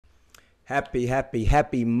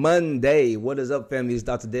Happy Monday. What is up, family? It's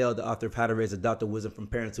Dr. Dale, the author of How to Raise a Doctor Wisdom from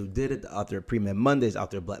Parents Who Did It, the author of PreMed Mondays,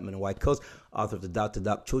 author of Black Men and White Coats, author of the Dr.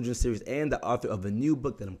 Doc Children's Series, and the author of a new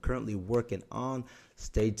book that I'm currently working on.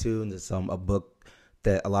 Stay tuned. It's a book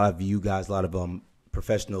that a lot of you guys, a lot of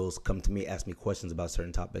professionals come to me, ask me questions about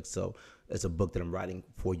certain topics. So it's a book that I'm writing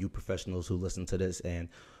for you professionals who listen to this and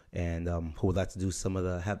who would like to do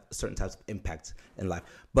have certain types of impacts in life.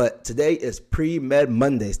 But today is PreMed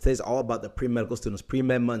Mondays. Today's all about the pre-medical students,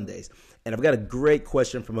 PreMed Mondays. And I've got a great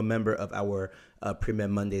question from a member of our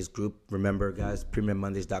PreMed Mondays group. Remember, guys,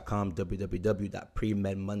 PreMedMondays.com,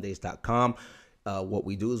 www.PreMedMondays.com. What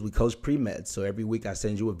we do is we coach pre-med. So every week I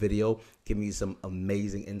send you a video, giving you some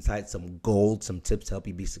amazing insights, some gold, some tips to help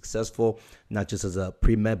you be successful, not just as a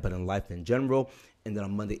pre-med, but in life in general. And then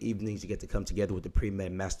on Monday evenings, you get to come together with the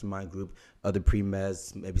pre-med mastermind group, other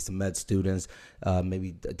pre-meds, maybe some med students,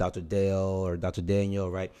 maybe Dr. Dale or Dr.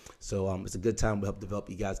 Daniel, right? So it's a good time. We help develop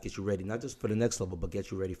you guys, get you ready, not just for the next level, but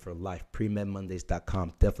get you ready for life.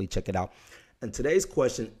 PreMedMondays.com. Definitely check it out. And today's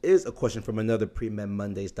question is a question from another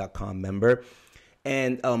PreMedMondays.com member.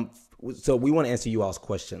 And so we want to answer you all's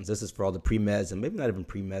questions. This is for all the pre-meds and maybe not even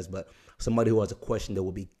pre-meds, but somebody who has a question that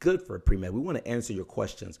will be good for a pre-med. We want to answer your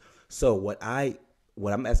questions. So what I'm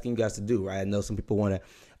asking you guys to do, right? I know some people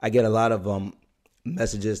I get a lot of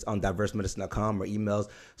messages on diversemedicine.com or emails.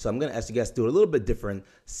 So I'm going to ask you guys to do it a little bit different.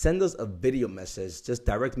 Send us a video message, just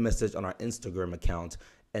direct message on our Instagram account.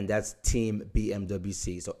 And that's Team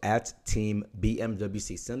BMWC. So at Team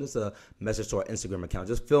BMWC. Send us a message to our Instagram account.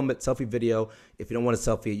 Just film it, selfie video. If you don't want a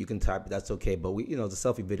selfie, you can type it. That's okay. But the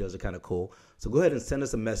selfie videos are kind of cool. So go ahead and send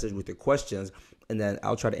us a message with your questions, and then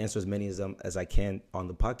I'll try to answer as many of them as I can on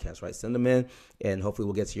the podcast, right? Send them in, and hopefully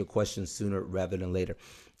we'll get to your questions sooner rather than later.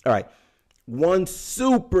 All right. One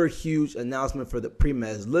super huge announcement for the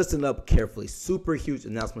pre-meds. Listen up carefully. Super huge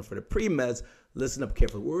announcement for the pre-meds. Listen up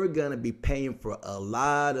carefully. We're going to be paying for a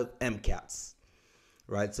lot of MCATs,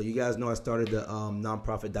 right? So you guys know I started the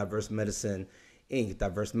nonprofit Diverse Medicine Inc.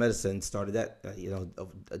 Diverse Medicine started that,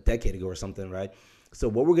 a decade ago or something, right? So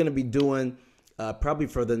what we're going to be doing probably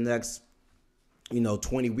for the next,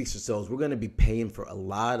 20 weeks or so is we're going to be paying for a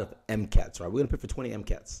lot of MCATs, right? We're going to pay for 20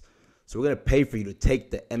 MCATs. So we're going to pay for you to take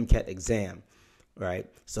the MCAT exam, right?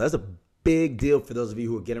 So that's a big deal for those of you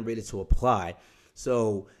who are getting ready to apply.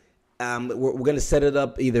 So we're going to set it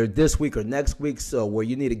up either this week or next week. So where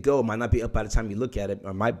you need to go, it might not be up by the time you look at it,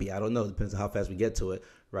 or might be. I don't know. It depends on how fast we get to it,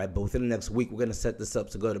 right? But within the next week, we're going to set this up.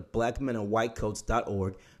 So go to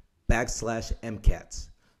blackmenandwhitecoats.org/MCATs.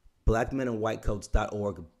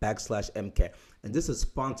 blackmenandwhitecoats.org/MCAT. And this is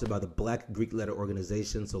sponsored by the Black Greek Letter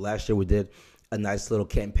Organization. So last year we did a nice little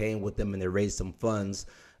campaign with them, and they raised some funds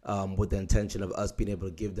with the intention of us being able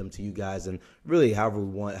to give them to you guys, and really however we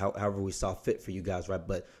want, however we saw fit for you guys, right?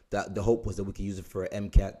 But the hope was that we could use it for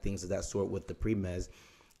MCAT, things of that sort with the pre-meds.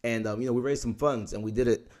 And, we raised some funds, and we did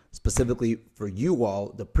it specifically for you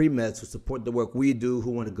all, the pre-meds who support the work we do,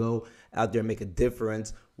 who want to go out there and make a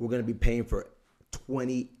difference. We're going to be paying for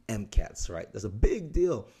 20 MCATs, right? That's a big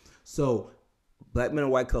deal. So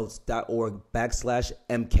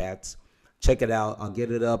blackmenandwhitecoats.org/MCATs. Check it out. I'll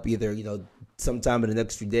get it up either, sometime in the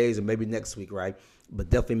next few days or maybe next week, right? But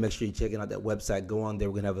definitely make sure you're checking out that website. Go on there.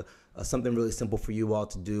 We're going to have something really simple for you all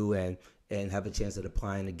to do and have a chance at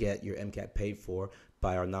applying to get your MCAT paid for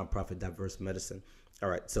by our nonprofit Diverse Medicine. All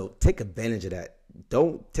right, so take advantage of that.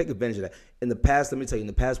 Don't take advantage of that. In the past, let me tell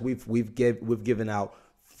you, we've given out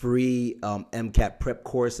free MCAT prep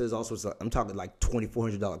courses, all sorts of, I'm talking like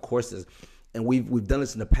 $2,400 courses. And we've done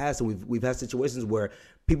this in the past, and we've had situations where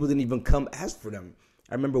people didn't even come ask for them.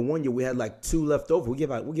 I remember one year we had like 2 left over. We're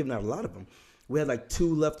giving out a lot of them. We had like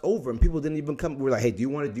 2 left over, and people didn't even come. We were like, hey, do you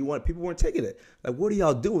want it? People weren't taking it. Like, what are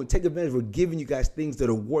y'all doing? Take advantage. We're giving you guys things that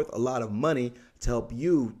are worth a lot of money to help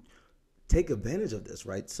you take advantage of this,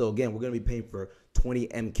 right? So again, we're going to be paying for 20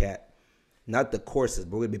 MCAT, not the courses,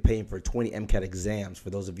 but we're going to be paying for 20 MCAT exams for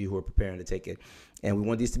those of you who are preparing to take it. And we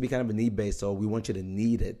want these to be kind of a need-based, so we want you to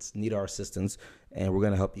need our assistance, and we're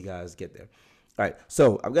going to help you guys get there. All right,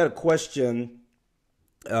 so I've got a question.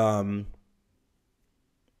 All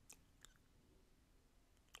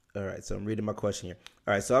right, so I'm reading my question here.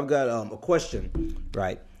 All right, so I've got a question,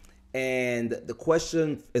 right? And the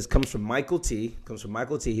question comes from Michael T.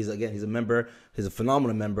 He's a member. He's a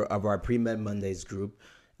phenomenal member of our PreMed Mondays group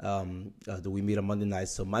that we meet on Monday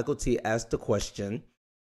nights. So Michael T. asked the question: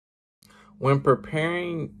 when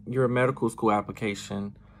preparing your medical school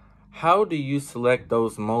application, how do you select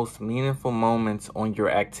those most meaningful moments on your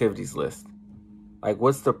activities list? Like,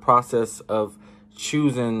 what's the process of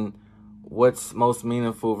choosing what's most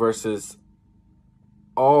meaningful versus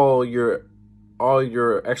all your all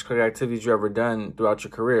your extracurricular activities you ever done throughout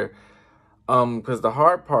your career. Because the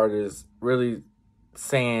hard part is really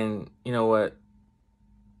saying, you know what,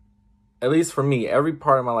 at least for me, every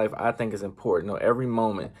part of my life I think is important, every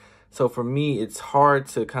moment. So for me, it's hard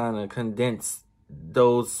to kind of condense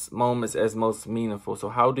those moments as most meaningful. So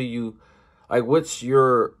how do you, what's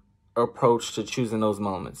your approach to choosing those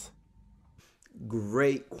moments?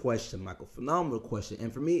 Great question, Michael. Phenomenal question.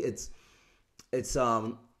 And for me, it's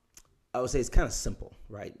I would say it's kind of simple,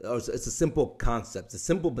 right? It's a simple concept. It's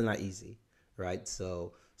simple but not easy, right?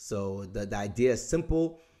 So the idea is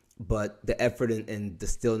simple, but the effort in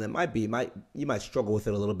distilling it you might struggle with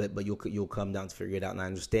it a little bit, but you'll come down to figure it out. And I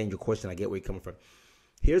understand your question. I get where you're coming from.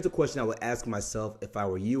 Here's the question I would ask myself if I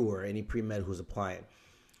were you or any pre-med who's applying.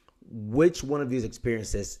 Which one of these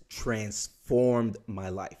experiences transformed my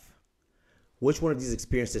life? Which one of these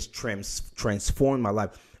experiences transformed my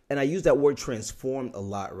life? And I use that word transformed a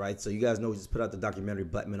lot, right? So you guys know we just put out the documentary,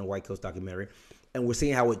 Black Men and White Coats documentary, and we're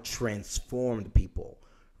seeing how it transformed people,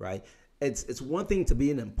 right? It's one thing to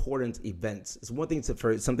be an important event. It's one thing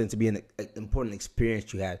for something to be an important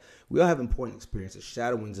experience you had. We all have important experiences.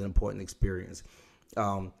 Shadowing is an important experience.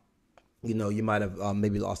 You might have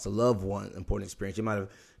maybe lost a loved one, important experience. You might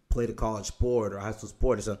have played a college sport or a high school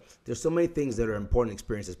sport. So there's so many things that are important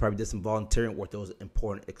experiences. Probably did some volunteering work that was an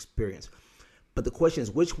important experience. But the question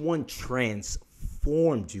is, which one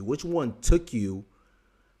transformed you? Which one took you,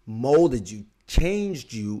 molded you,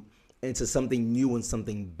 changed you into something new and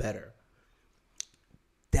something better?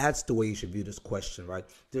 That's the way you should view this question, right?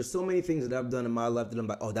 There's so many things that I've done in my life that I'm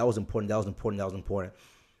like, oh, that was important, that was important, that was important.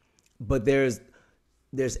 But there's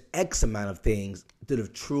X amount of things that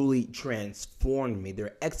have truly transformed me. There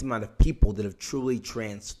are X amount of people that have truly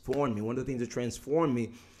transformed me. One of the things that transformed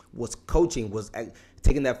me was coaching, was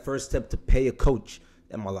taking that first step to pay a coach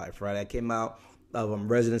in my life, right? I came out of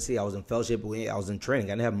residency. I was in fellowship. I was in training.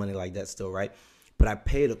 I didn't have money like that still, right? But I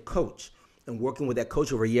paid a coach. And working with that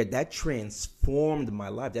coach over a year, that transformed my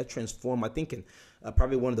life. That transformed my thinking.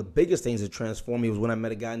 Probably one of the biggest things that transformed me was when I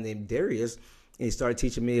met a guy named Darius, and he started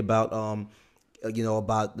teaching me about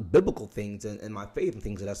about the biblical things and my faith and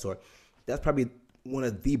things of that sort. That's probably one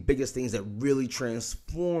of the biggest things that really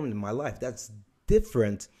transformed my life. That's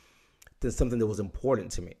different than something that was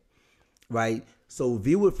important to me, right? So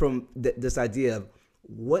view it from this idea of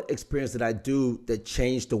what experience did I do that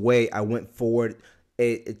changed the way I went forward.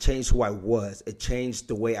 It changed who I was. It changed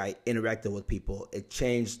the way I interacted with people. It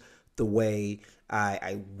changed the way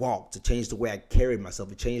I walked. It changed the way I carried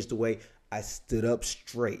myself. It changed the way I stood up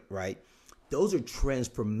straight, right? Those are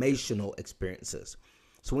transformational experiences.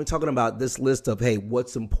 So when we're talking about this list of, hey,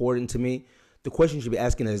 what's important to me? The question you should be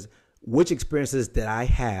asking is, which experiences did I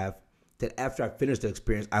have that after I finished the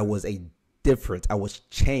experience, I was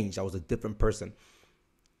changed. I was a different person.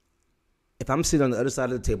 If I'm sitting on the other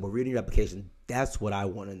side of the table reading your application, that's what I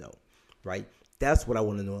want to know, right? That's what I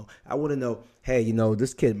want to know. I want to know, hey,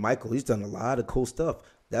 this kid, Michael, he's done a lot of cool stuff.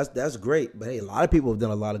 That's great. But hey, a lot of people have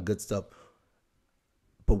done a lot of good stuff.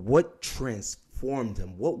 But what transformed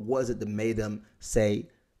him? What was it that made him say,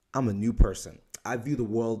 I'm a new person? I view the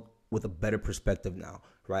world with a better perspective now,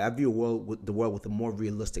 right? I view the world with a more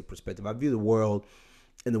realistic perspective. I view the world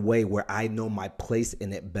in a way where I know my place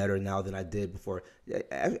in it better now than I did before.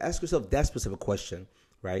 Ask yourself that specific question,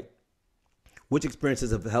 right? Which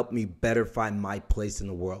experiences have helped me better find my place in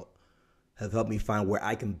the world, have helped me find where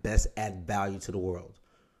I can best add value to the world,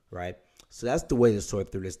 right? So that's the way to sort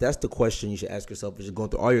through this. That's the question you should ask yourself as you're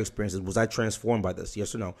going through all your experiences. Was I transformed by this?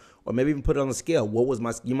 Yes or no? Or maybe even put it on a scale.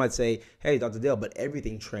 You might say, hey, Dr. Dale, but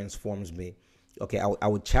everything transforms me. Okay, I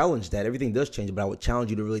would challenge that. Everything does change, but I would challenge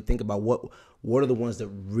you to really think about what are the ones that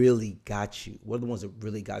really got you? What are the ones that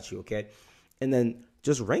really got you, okay? And then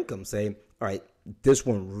just rank them. Say, all right, this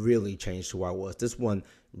one really changed who I was. This one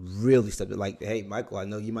really stepped it. Like, hey, Michael, I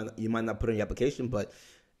know you might not put on your application, but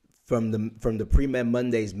from the PreMed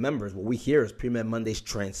Mondays members, what we hear is PreMed Mondays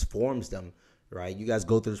transforms them, right? You guys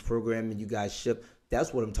go through this program and you guys ship.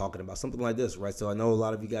 That's what I'm talking about. Something like this, right? So I know a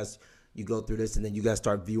lot of you guys, you go through this and then you guys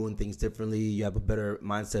start viewing things differently. You have a better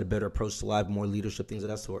mindset, a better approach to life, more leadership, things of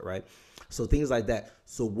that sort, right? So things like that.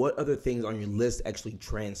 So what other things on your list actually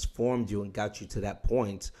transformed you and got you to that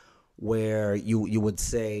point where you would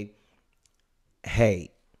say,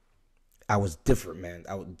 hey, I was different, man.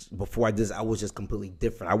 Before I did this, I was just completely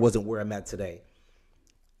different. I wasn't where I'm at today.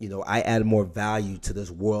 I add more value to this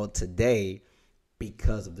world today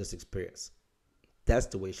because of this experience. That's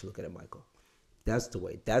the way you should look at it, Michael. That's the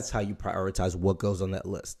way. That's how you prioritize what goes on that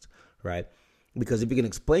list, right? Because if you can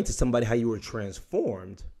explain to somebody how you were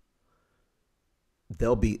transformed,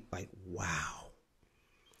 they'll be like, wow.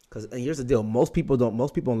 And here's the deal: most people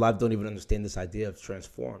in life don't even understand this idea of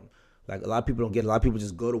transform. Like a lot of people don't get it. A lot of people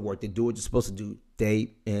just go to work. They do what you're supposed to do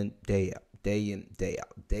day in, day out, day in, day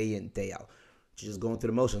out, day in, day out. You're just going through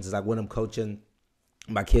the motions. It's like when I'm coaching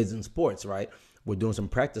my kids in sports, right? We're doing some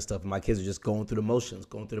practice stuff, and my kids are just going through the motions.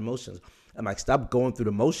 I'm like, stop going through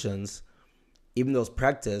the motions. Even though it's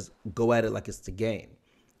practice, go at it like it's the game,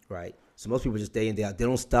 right? So most people just day in, day out. They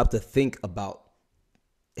don't stop to think about,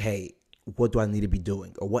 hey, what do I need to be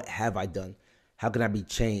doing? Or what have I done? How can I be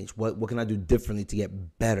changed? What can I do differently to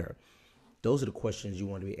get better? Those are the questions you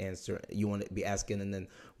want to be answering. You want to be asking. And then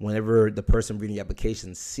whenever the person reading your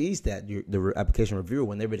application sees that, the application reviewer,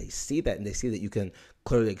 whenever they see that and they see that you can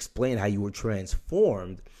clearly explain how you were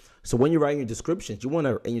transformed. So when you're writing your descriptions,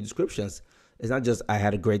 it's not just, I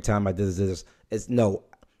had a great time, I did this. It's no,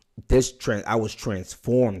 I was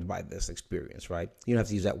transformed by this experience, right? You don't have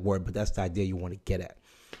to use that word, but that's the idea you want to get at.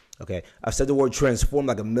 Okay, I've said the word transform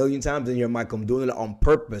like a million times in your mic. I'm doing it on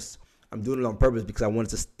purpose. Because I want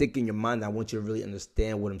it to stick in your mind. I want you to really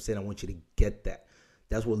understand what I'm saying. I want you to get that.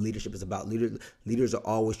 That's what leadership is about. Leaders are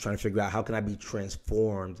always trying to figure out, how can I be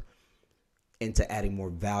transformed into adding more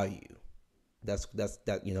value? That's when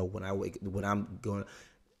I'm going.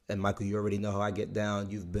 And Michael, you already know how I get down.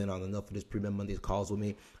 You've been on enough of this PreMed Mondays calls with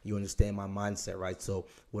me. You understand my mindset, right? So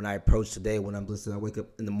when I approach today, when I'm listening, I wake up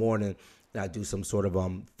in the morning and I do some sort of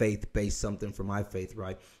faith-based something for my faith,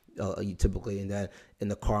 right? Typically in the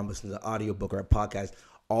car, I'm listening to an audiobook or a podcast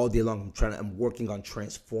all day long. I'm working on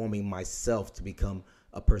transforming myself to become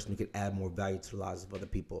a person who can add more value to the lives of other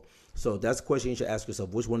people. So that's a question you should ask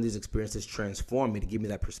yourself. Which one of these experiences transformed me to give me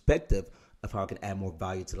that perspective of how I can add more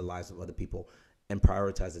value to the lives of other people? And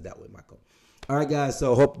prioritize it that way, Michael. All right, guys.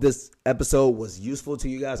 So I hope this episode was useful to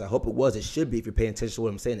you guys. I hope it was. It should be. If you're paying attention to what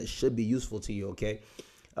I'm saying, it should be useful to you, okay?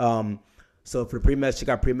 So for the pre-med, check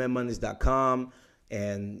out PreMedMondays.com.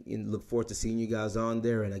 And look forward to seeing you guys on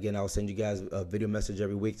there. And again, I'll send you guys a video message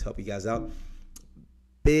every week to help you guys out.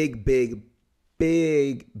 Big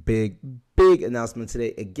announcement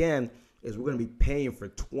today, again, is we're going to be paying for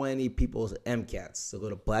 20 people's MCATs. So go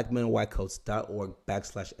to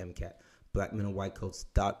blackmenandwhitecoats.org/MCAT.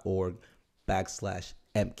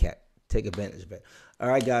 blackmenandwhitecoats.org/MCAT. Take advantage of it. All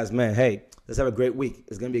right, guys, man. Hey, let's have a great week.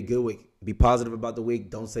 It's going to be a good week. Be positive about the week.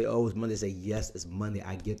 Don't say, oh, it's Monday. Say, yes, it's Monday.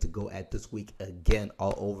 I get to go at this week again,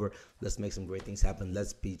 all over. Let's make some great things happen.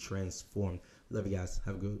 Let's be transformed. Love you guys.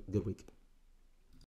 Have a good week.